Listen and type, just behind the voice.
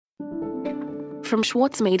From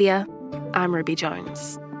Schwartz Media, I'm Ruby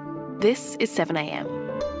Jones. This is 7am.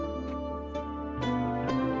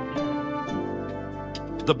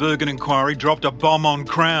 The Bergen inquiry dropped a bomb on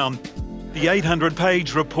Crown. The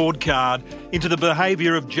 800-page report card into the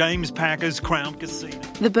behaviour of James Packer's Crown Casino.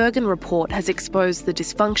 The Bergen report has exposed the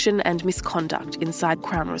dysfunction and misconduct inside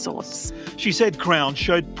Crown Resorts. She said Crown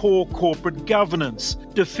showed poor corporate governance,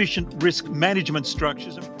 deficient risk management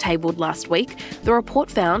structures. Tabled last week, the report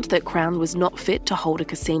found that Crown was not fit to hold a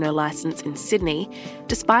casino licence in Sydney,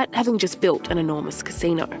 despite having just built an enormous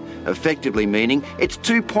casino. Effectively meaning its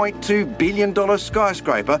 $2.2 billion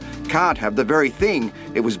skyscraper can't have the very thing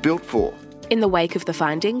it was built for. In the wake of the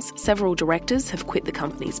findings, several directors have quit the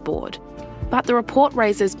company's board. But the report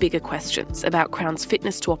raises bigger questions about Crown's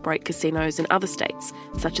fitness to operate casinos in other states,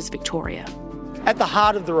 such as Victoria. At the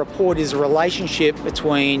heart of the report is a relationship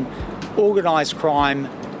between organised crime,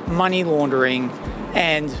 money laundering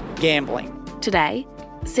and gambling. Today,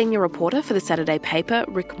 senior reporter for the Saturday paper,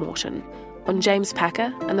 Rick Morton, on James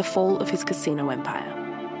Packer and the fall of his casino empire.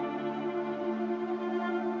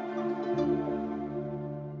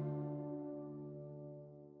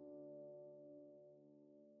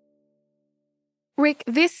 Rick,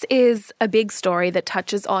 this is a big story that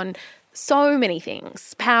touches on so many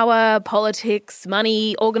things: power, politics,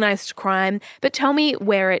 money, organised crime. But tell me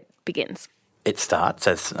where it begins. It starts,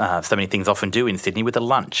 as so many things often do in Sydney, with a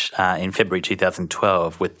lunch in February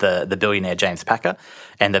 2012 with the billionaire James Packer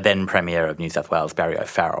and the then Premier of New South Wales, Barry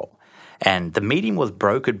O'Farrell. And the meeting was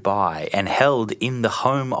brokered by and held in the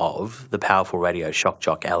home of the powerful radio shock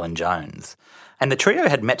jock Alan Jones. And the trio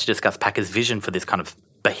had met to discuss Packer's vision for this kind of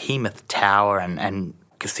behemoth tower and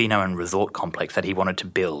casino and resort complex that he wanted to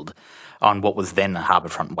build on what was then the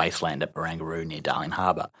harbourfront wasteland at Barangaroo near Darling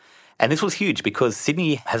Harbour. And this was huge because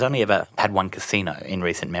Sydney has only ever had one casino in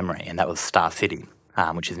recent memory, and that was Star City,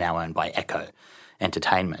 which is now owned by Echo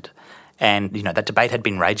Entertainment. And, you know, that debate had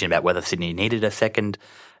been raging about whether Sydney needed a second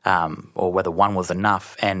or whether one was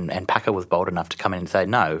enough. And Packer was bold enough to come in and say,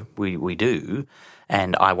 no, we do,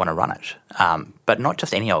 and I want to run it. But not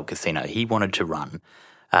just any old casino. He wanted to run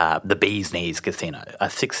the Bee's Knees Casino, a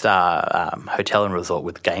 6-star hotel and resort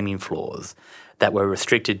with gaming floors that were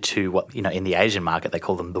restricted to what, you know, in the Asian market they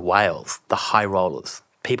call them the whales, the high rollers,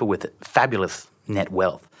 people with fabulous net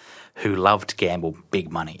wealth who love to gamble big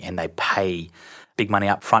money, and they pay big money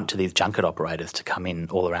up front to these junket operators to come in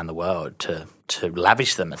all around the world to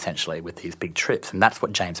lavish them essentially with these big trips. And that's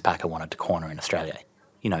what James Packer wanted to corner in Australia.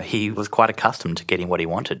 You know, he was quite accustomed to getting what he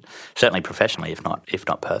wanted, certainly professionally, if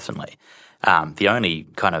not personally. The only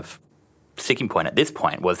kind of sticking point at this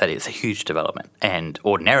point was that it's a huge development, and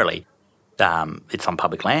ordinarily it's on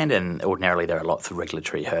public land, and ordinarily there are lots of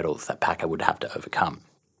regulatory hurdles that Packer would have to overcome.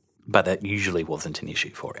 But that usually wasn't an issue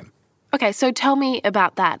for him. Okay, so tell me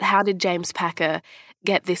about that. How did James Packer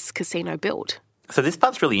get this casino built? So this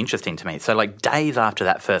part's really interesting to me. So like days after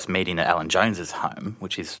that first meeting at Alan Jones's home,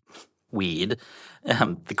 which is weird,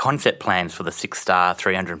 the concept plans for the 6-star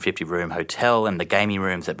 350-room hotel and the gaming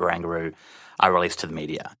rooms at Barangaroo are released to the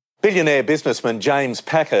media. Billionaire businessman James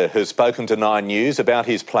Packer has spoken to Nine News about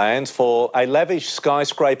his plans for a lavish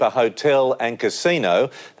skyscraper hotel and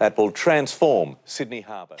casino that will transform Sydney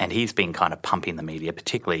Harbour. And he's been kind of pumping the media,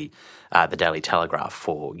 particularly the Daily Telegraph,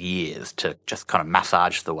 for years to just kind of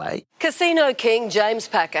massage the way. Casino king James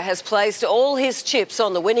Packer has placed all his chips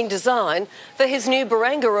on the winning design for his new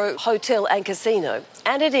Barangaroo hotel and casino,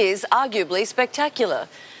 and it is arguably spectacular.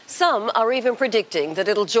 Some are even predicting that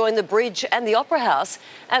it'll join the Bridge and the Opera House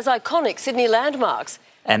as iconic Sydney landmarks.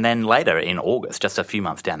 And then later in August, just a few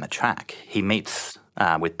months down the track, he meets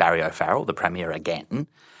with Barry O'Farrell, the Premier, again.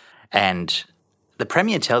 And the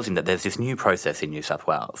Premier tells him that there's this new process in New South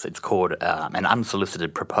Wales. It's called an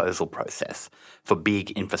unsolicited proposal process for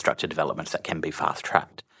big infrastructure developments that can be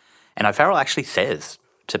fast-tracked. And O'Farrell actually says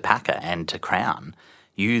to Packer and to Crown,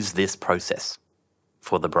 use this process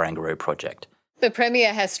for the Barangaroo project. The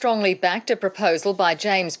Premier has strongly backed a proposal by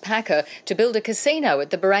James Packer to build a casino at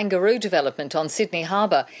the Barangaroo development on Sydney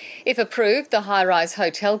Harbour. If approved, the high-rise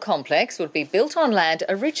hotel complex would be built on land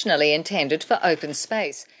originally intended for open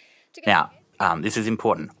space. Now, this is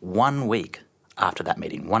important. 1 week after that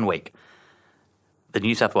meeting, the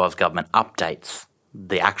New South Wales government updates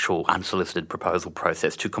the actual unsolicited proposal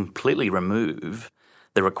process to completely remove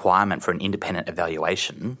the requirement for an independent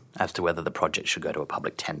evaluation as to whether the project should go to a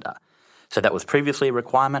public tender. So that was previously a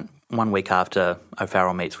requirement. 1 week after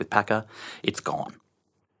O'Farrell meets with Packer, it's gone.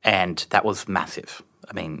 And that was massive.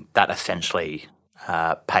 I mean, that essentially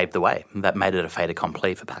paved the way. That made it a fait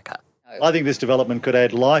accompli for Packer. I think this development could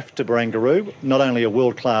add life to Barangaroo, not only a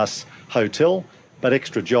world-class hotel, but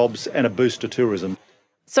extra jobs and a boost to tourism.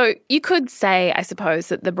 So you could say, I suppose,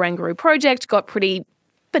 that the Barangaroo project got pretty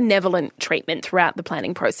benevolent treatment throughout the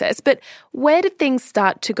planning process. But where did things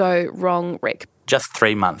start to go wrong, Rick? Just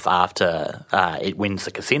 3 months after it wins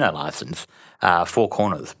the casino licence, Four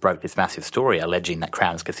Corners broke this massive story alleging that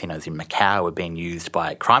Crown's casinos in Macau were being used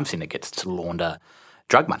by crime syndicates to launder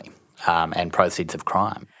drug money and proceeds of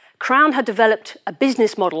crime. Crown had developed a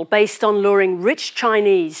business model based on luring rich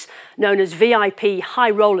Chinese, known as VIP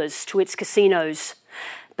high rollers, to its casinos.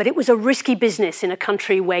 But it was a risky business in a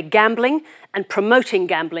country where gambling and promoting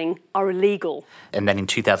gambling are illegal. And then in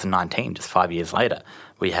 2019, just 5 years later,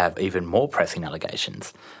 we have even more pressing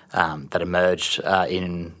allegations that emerged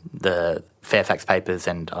in the Fairfax papers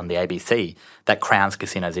and on the ABC that Crown's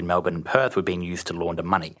casinos in Melbourne and Perth were being used to launder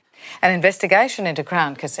money. An investigation into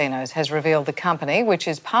Crown Casinos has revealed the company, which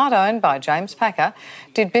is part owned by James Packer,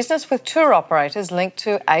 did business with tour operators linked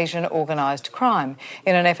to Asian organised crime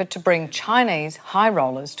in an effort to bring Chinese high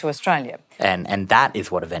rollers to Australia. And that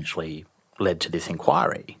is what eventually led to this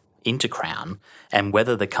inquiry into Crown and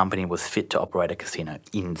whether the company was fit to operate a casino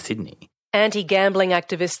in Sydney. Anti-gambling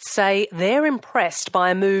activists say they're impressed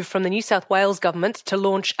by a move from the New South Wales government to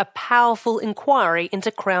launch a powerful inquiry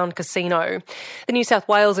into Crown Casino. The New South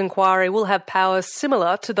Wales inquiry will have powers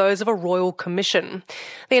similar to those of a royal commission.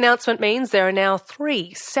 The announcement means there are now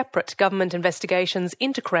 3 separate government investigations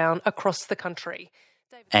into Crown across the country.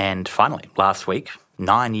 And finally, last week,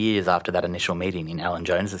 9 years after that initial meeting in Alan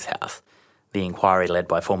Jones's house, the inquiry led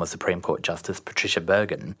by former Supreme Court Justice Patricia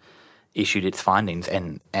Bergen issued its findings,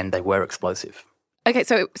 and they were explosive. Okay,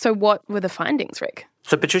 so what were the findings, Rick?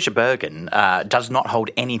 So Patricia Bergen does not hold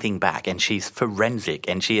anything back, and she's forensic,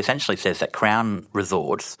 and she essentially says that Crown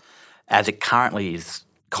Resorts, as it currently is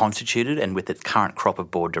constituted and with its current crop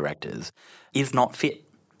of board directors, is not fit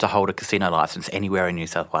to hold a casino licence anywhere in New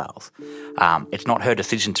South Wales. It's not her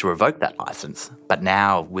decision to revoke that licence, but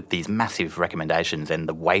now with these massive recommendations and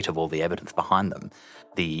the weight of all the evidence behind them,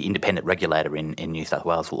 the independent regulator in New South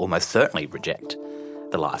Wales will almost certainly reject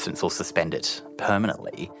the licence or suspend it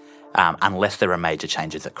permanently unless there are major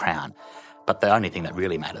changes at Crown. But the only thing that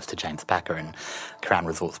really matters to James Packer and Crown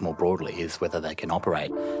Resorts more broadly is whether they can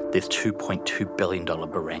operate this $2.2 billion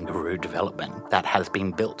Barangaroo development that has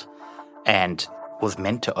been built and was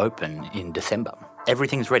meant to open in December.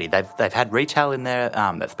 Everything's ready. They've had retail in there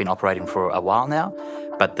that's been operating for a while now,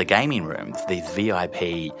 but the gaming rooms, these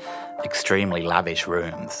VIP, extremely lavish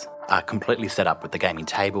rooms, are completely set up with the gaming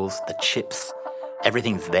tables, the chips,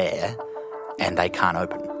 everything's there, and they can't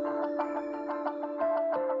open.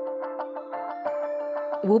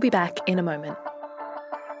 We'll be back in a moment.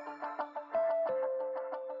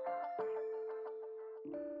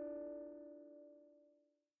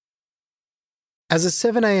 As a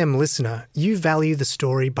 7am listener, you value the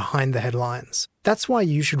story behind the headlines. That's why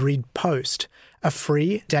you should read Post, a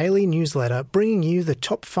free daily newsletter bringing you the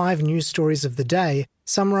top 5 news stories of the day,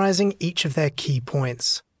 summarising each of their key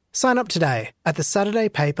points. Sign up today at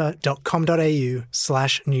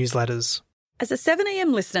thesaturdaypaper.com.au/newsletters. As a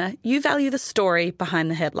 7am listener, you value the story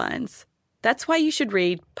behind the headlines. That's why you should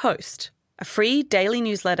read Post, a free daily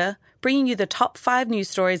newsletter bringing you the top 5 news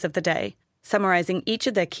stories of the day, summarising each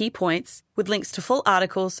of their key points with links to full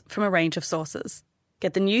articles from a range of sources.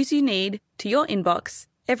 Get the news you need to your inbox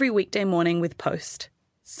every weekday morning with Post.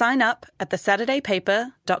 Sign up at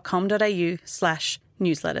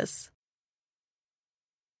thesaturdaypaper.com.au/newsletters.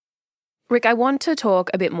 Rick, I want to talk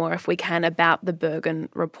a bit more, if we can, about the Bergen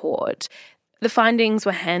report. The findings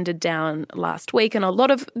were handed down last week, and a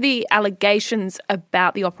lot of the allegations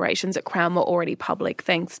about the operations at Crown were already public,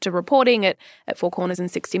 thanks to reporting at Four Corners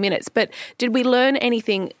and 60 Minutes. But did we learn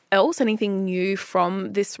anything else, anything new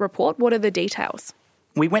from this report? What are the details?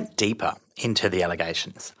 We went deeper into the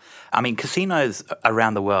allegations. I mean, casinos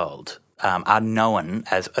around the world are known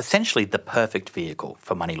as essentially the perfect vehicle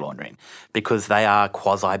for money laundering because they are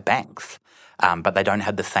quasi-banks. But they don't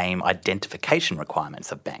have the same identification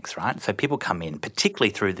requirements of banks, right? So people come in,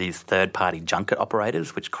 particularly through these third-party junket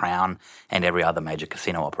operators, which Crown and every other major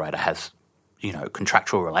casino operator has,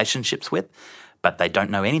 contractual relationships with, but they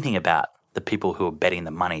don't know anything about the people who are betting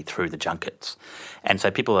the money through the junkets. And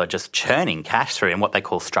so people are just churning cash through in what they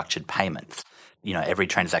call structured payments. Every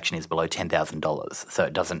transaction is below $10,000, so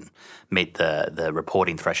it doesn't meet the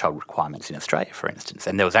reporting threshold requirements in Australia, for instance.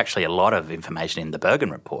 And there was actually a lot of information in the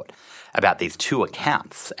Bergen report about these 2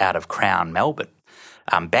 accounts out of Crown Melbourne,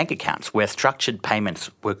 bank accounts where structured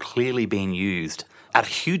payments were clearly being used at a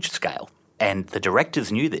huge scale. And the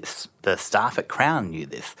directors knew this. The staff at Crown knew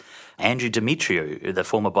this. Andrew Demetriou, the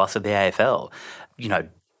former boss of the AFL,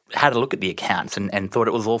 had a look at the accounts and thought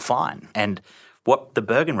it was all fine. And what the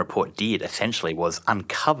Bergen report did essentially was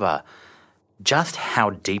uncover just how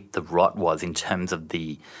deep the rot was in terms of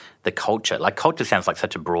the culture. Like, culture sounds like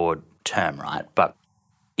such a broad term, right? But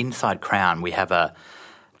inside Crown, we have a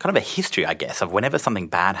kind of a history, I guess, of whenever something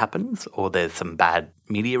bad happens or there's some bad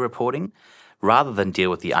media reporting, rather than deal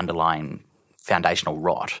with the underlying foundational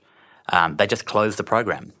rot, they just close the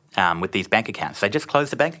program with these bank accounts. They just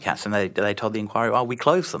closed the bank accounts and they told the inquiry, we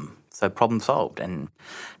closed them, so problem solved. And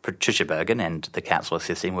Patricia Bergen and the counsel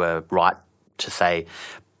assisting were right to say,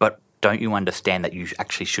 but don't you understand that you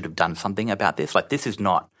actually should have done something about this? Like, this is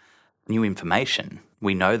not new information.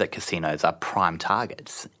 We know that casinos are prime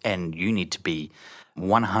targets and you need to be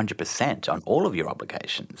 100% on all of your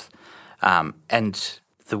obligations. And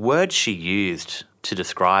the word she used to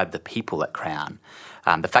describe the people at Crown,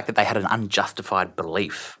 the fact that they had an unjustified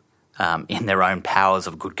belief in their own powers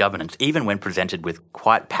of good governance, even when presented with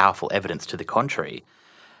quite powerful evidence to the contrary,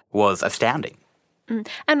 was astounding.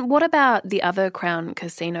 And what about the other Crown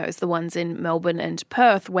casinos, the ones in Melbourne and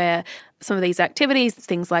Perth, where some of these activities,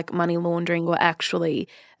 things like money laundering, were actually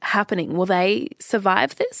happening? Will they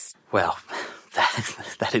survive this? Well,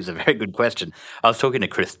 that is a very good question. I was talking to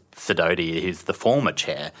Chris Sidoti, who's the former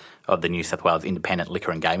chair of the New South Wales Independent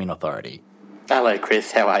Liquor and Gaming Authority. Hello,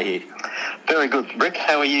 Chris. How are you? Very good. Rick,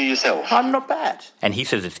 how are you yourself? I'm not bad. And he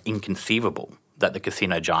says it's inconceivable that the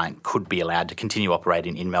casino giant could be allowed to continue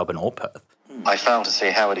operating in Melbourne or Perth. I fail to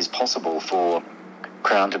see how it is possible for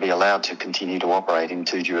Crown to be allowed to continue to operate in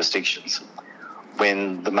two jurisdictions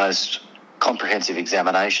when the most comprehensive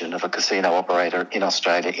examination of a casino operator in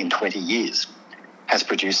Australia in 20 years has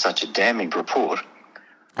produced such a damning report.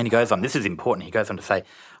 And he goes on, this is important, he goes on to say,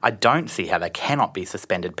 I don't see how they cannot be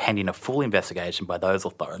suspended pending a full investigation by those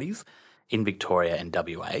authorities in Victoria and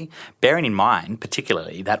WA, bearing in mind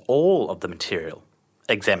particularly that all of the material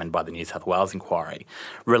examined by the New South Wales inquiry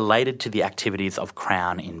related to the activities of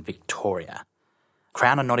Crown in Victoria.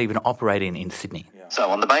 Crown are not even operating in Sydney. So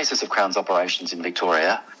on the basis of Crown's operations in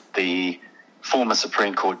Victoria, the former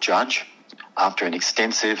Supreme Court judge, after an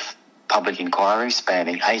extensive public inquiry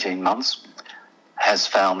spanning 18 months, has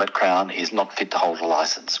found that Crown is not fit to hold a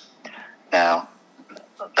licence. Now,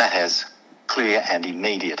 that has clear and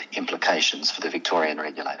immediate implications for the Victorian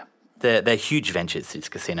regulator. They're huge ventures, these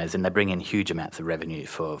casinos, and they bring in huge amounts of revenue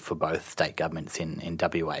for both state governments in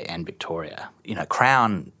WA and Victoria. You know,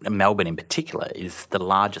 Crown, Melbourne in particular, is the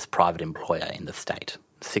largest private employer in the state,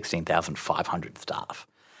 16,500 staff.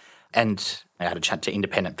 And I had a chat to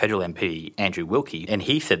independent federal MP Andrew Wilkie, and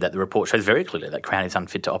he said that the report shows very clearly that Crown is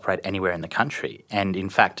unfit to operate anywhere in the country and, in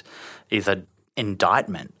fact, is an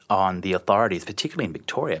indictment on the authorities, particularly in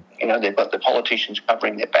Victoria. You know, they've got the politicians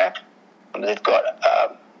covering their back, and they've got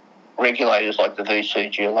regulators like the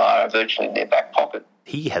VCGLR virtually in their back pocket.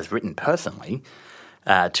 He has written personally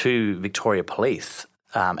to Victoria Police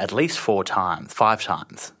at least 5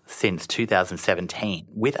 times since 2017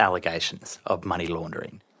 with allegations of money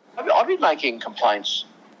laundering. I've been making complaints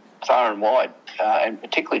far and wide, and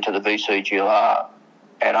particularly to the VCGLR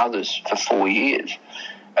and others for 4 years.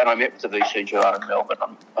 And I met with the VCGLR in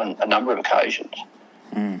Melbourne on a number of occasions.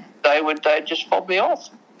 They'd just fob me off.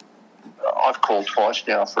 I've called twice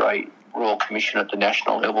now for a Royal Commission at the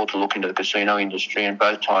national level to look into the casino industry, and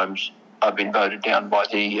both times I've been voted down by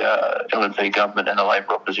the LNP government and the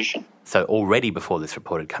Labor opposition. So already before this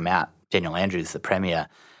report had come out, Daniel Andrews, the Premier,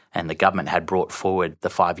 and the government had brought forward the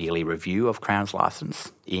 5-yearly review of Crown's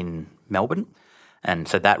licence in Melbourne. And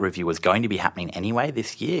so that review was going to be happening anyway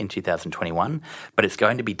this year in 2021, but it's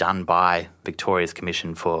going to be done by Victoria's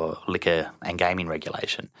Commission for Liquor and Gaming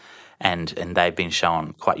Regulation. And they've been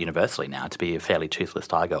shown quite universally now to be a fairly toothless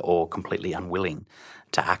tiger or completely unwilling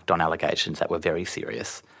to act on allegations that were very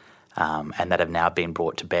serious and that have now been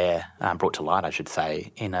brought to light, I should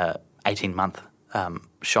say, in a 18-month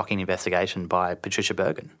shocking investigation by Patricia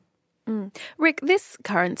Bergen. Rick, this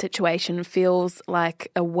current situation feels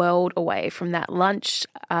like a world away from that lunch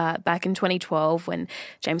back in 2012 when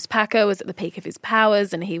James Packer was at the peak of his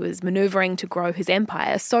powers and he was manoeuvring to grow his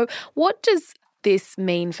empire. So what does this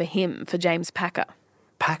mean for him, for James Packer?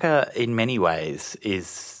 Packer, in many ways,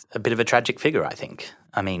 is a bit of a tragic figure, I think.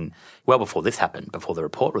 I mean, well before this happened, before the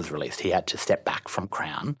report was released, he had to step back from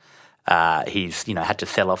Crown. He's, had to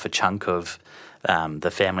sell off a chunk of the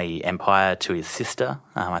family empire to his sister.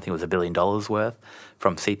 I think it was $1 billion worth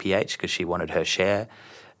from CPH because she wanted her share.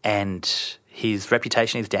 And his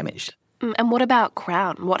reputation is damaged. And what about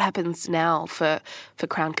Crown? What happens now for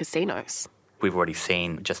Crown casinos? We've already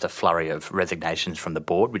seen just a flurry of resignations from the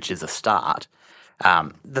board, which is a start.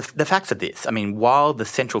 The facts are this. I mean, while the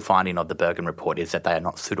central finding of the Bergen report is that they are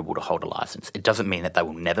not suitable to hold a licence, it doesn't mean that they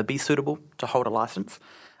will never be suitable to hold a licence.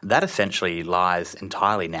 That essentially lies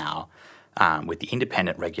entirely now with the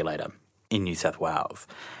independent regulator, in New South Wales.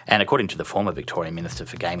 And according to the former Victorian Minister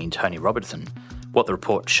for Gaming, Tony Robertson, what the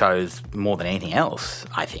report shows more than anything else,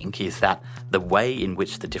 I think, is that the way in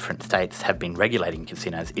which the different states have been regulating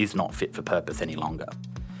casinos is not fit for purpose any longer.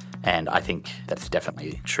 And I think that's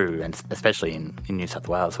definitely true, and especially in New South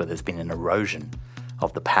Wales, where there's been an erosion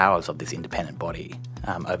of the powers of this independent body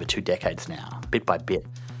over 2 decades now, bit by bit,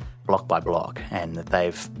 block by block, and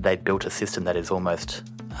they've built a system that is almost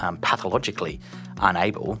pathologically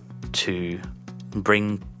unable to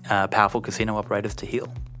bring powerful casino operators to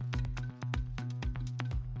heel.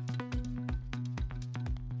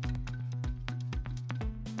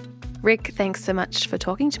 Rick, thanks so much for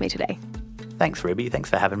talking to me today. Thanks, Ruby. Thanks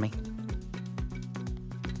for having me.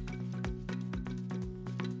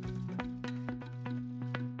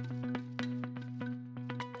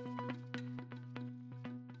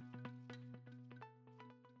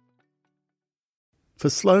 For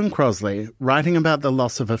Sloane Crosley, writing about the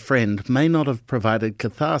loss of a friend may not have provided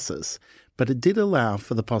catharsis, but it did allow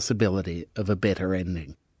for the possibility of a better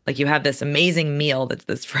ending. Like, you have this amazing meal that's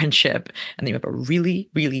this friendship, and then you have a really,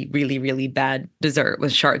 really, really, really bad dessert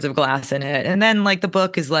with shards of glass in it. And then, like, the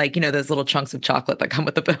book is like, those little chunks of chocolate that come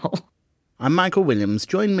with the bill. I'm Michael Williams.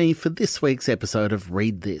 Join me for this week's episode of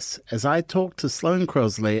Read This as I talk to Sloane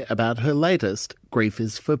Crosley about her latest, Grief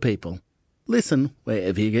is for People. Listen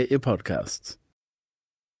wherever you get your podcasts.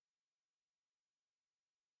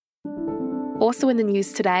 Also in the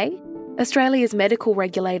news today, Australia's medical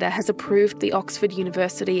regulator has approved the Oxford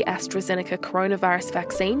University AstraZeneca coronavirus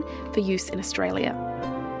vaccine for use in Australia.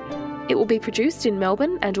 It will be produced in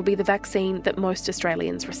Melbourne and will be the vaccine that most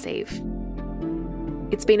Australians receive.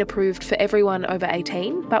 It's been approved for everyone over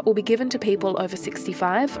 18, but will be given to people over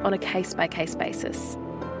 65 on a case-by-case basis.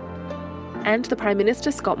 And the Prime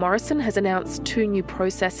Minister, Scott Morrison, has announced 2 new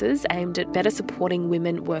processes aimed at better supporting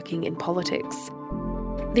women working in politics.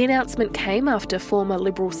 The announcement came after former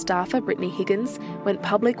Liberal staffer Brittany Higgins went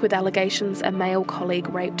public with allegations a male colleague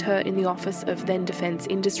raped her in the office of then Defence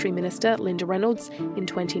Industry Minister Linda Reynolds in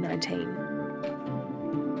 2019.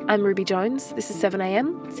 I'm Ruby Jones. This is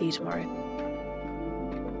 7am. See you tomorrow.